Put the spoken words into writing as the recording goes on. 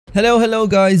Hello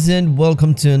guys, and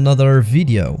welcome to another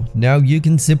video. Now you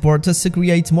can support us to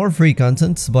create more free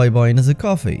content by buying us a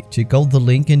coffee. Check out the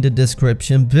link in the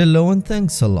description below, and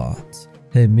thanks a lot.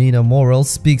 Ximena Morales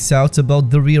speaks out about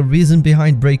the real reason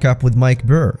behind breakup with Mike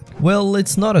Berk. Well,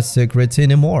 it's not a secret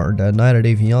anymore that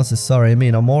 90-day Fiancé Star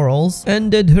Ximena Morales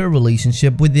ended her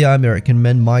relationship with the American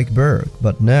man Mike Berk,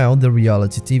 but now the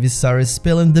reality TV star is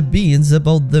spilling the beans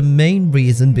about the main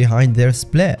reason behind their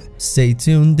split. Stay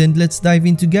tuned and let's dive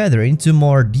in together into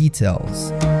more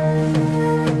details.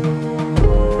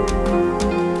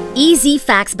 Easy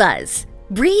Facts Buzz.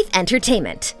 Breathe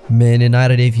Entertainment. Many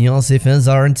 90-day Fiancé fans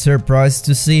aren't surprised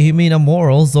to see Ximena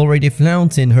Morales already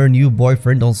flaunting her new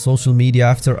boyfriend on social media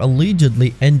after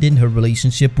allegedly ending her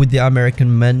relationship with the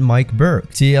American man Mike Berk.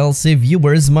 TLC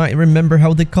viewers might remember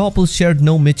how the couple shared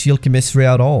no mutual chemistry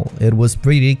at all. It was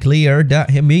pretty clear that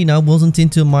Ximena wasn't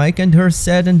into Mike, and her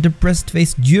sad and depressed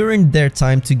face during their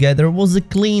time together was a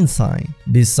clean sign.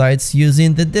 Besides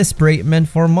using the desperate man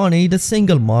for money, the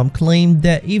single mom claimed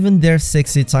that even their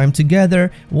sexy time together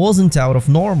wasn't out of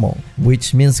normal,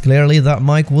 which means clearly that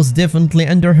Mike was definitely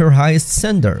under her highest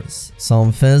standards.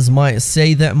 Some fans might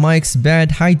say that Mike's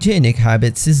bad hygienic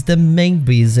habits is the main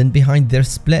reason behind their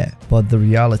split, but the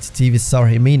reality TV star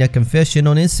Ximena confession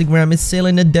on Instagram is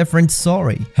selling a different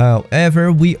story.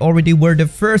 However, we already were the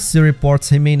first to report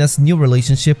Ximena's new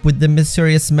relationship with the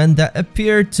mysterious man that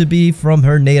appeared to be from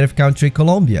her native country,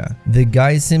 Colombia. The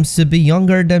guy seems to be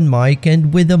younger than Mike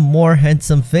and with a more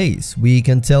handsome face. We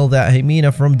can tell that Ximena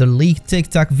from the leaked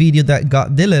TikTok video that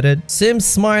got deleted seems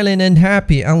smiling and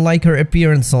happy, unlike her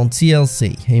appearance on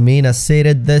TLC. Ximena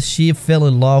stated that she fell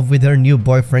in love with her new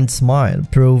boyfriend's smile,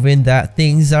 proving that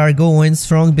things are going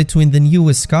strong between the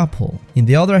newest couple. On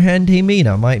the other hand,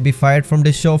 Ximena might be fired from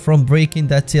the show from breaking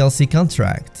that TLC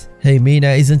contract.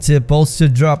 Ximena isn't supposed to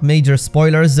drop major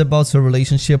spoilers about her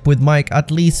relationship with Mike,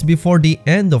 at least before the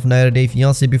end of 90-day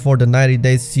Fiancé before the 90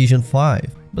 Days Season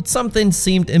 5. But something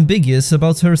seemed ambiguous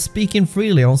about her speaking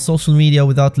freely on social media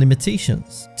without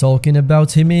limitations. Talking about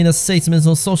Ximena's statements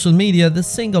on social media, the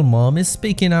single mom is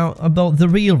speaking out about the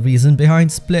real reason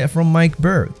behind split from Mike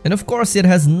Berk. And of course, it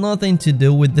has nothing to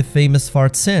do with the famous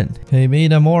fart scene.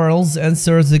 Ximena Morales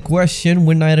answers the question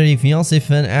when 90-day Fiancé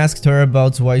fan asked her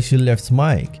about why she left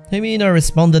Mike. Ximena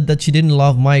responded that she didn't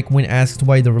love Mike when asked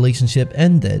why the relationship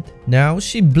ended. Now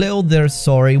she blew their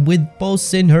story with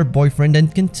posting her boyfriend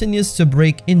and continues to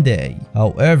break in day.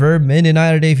 However, many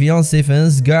 90-day Fiancé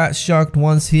fans got shocked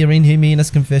once hearing Ximena's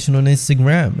confession on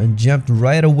Instagram and jumped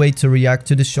right away to react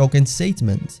to the shocking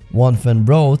statement. One fan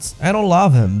wrote, "I don't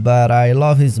love him, but I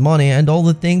love his money and all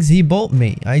the things he bought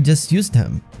me. I just used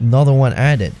him." Another one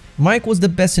added, "Mike was the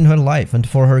best in her life and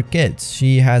for her kids.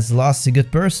 She has lost a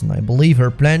good person. I believe her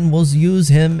plan was use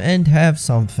him and have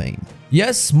something."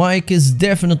 Yes, Mike is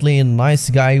definitely a nice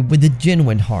guy with a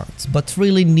genuine heart, but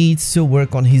really needs to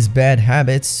work on his bad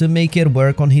habits to make it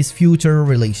work on his future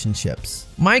relationships.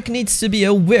 Mike needs to be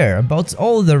aware about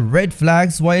all the red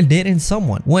flags while dating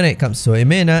someone. When it comes to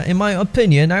Ximena, in my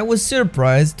opinion, I was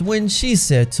surprised when she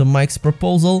said to Mike's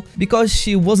proposal because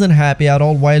she wasn't happy at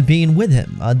all while being with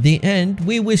him. At the end,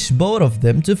 we wish both of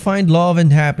them to find love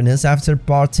and happiness after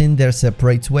parting their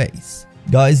separate ways.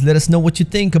 Guys, let us know what you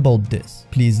think about this.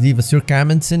 Please leave us your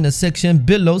comments in the section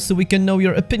below so we can know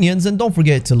your opinions, and don't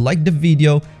forget to like the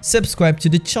video, subscribe to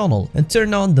the channel, and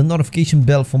turn on the notification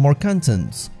bell for more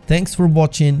content. Thanks for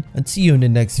watching, and see you in the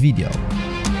next video.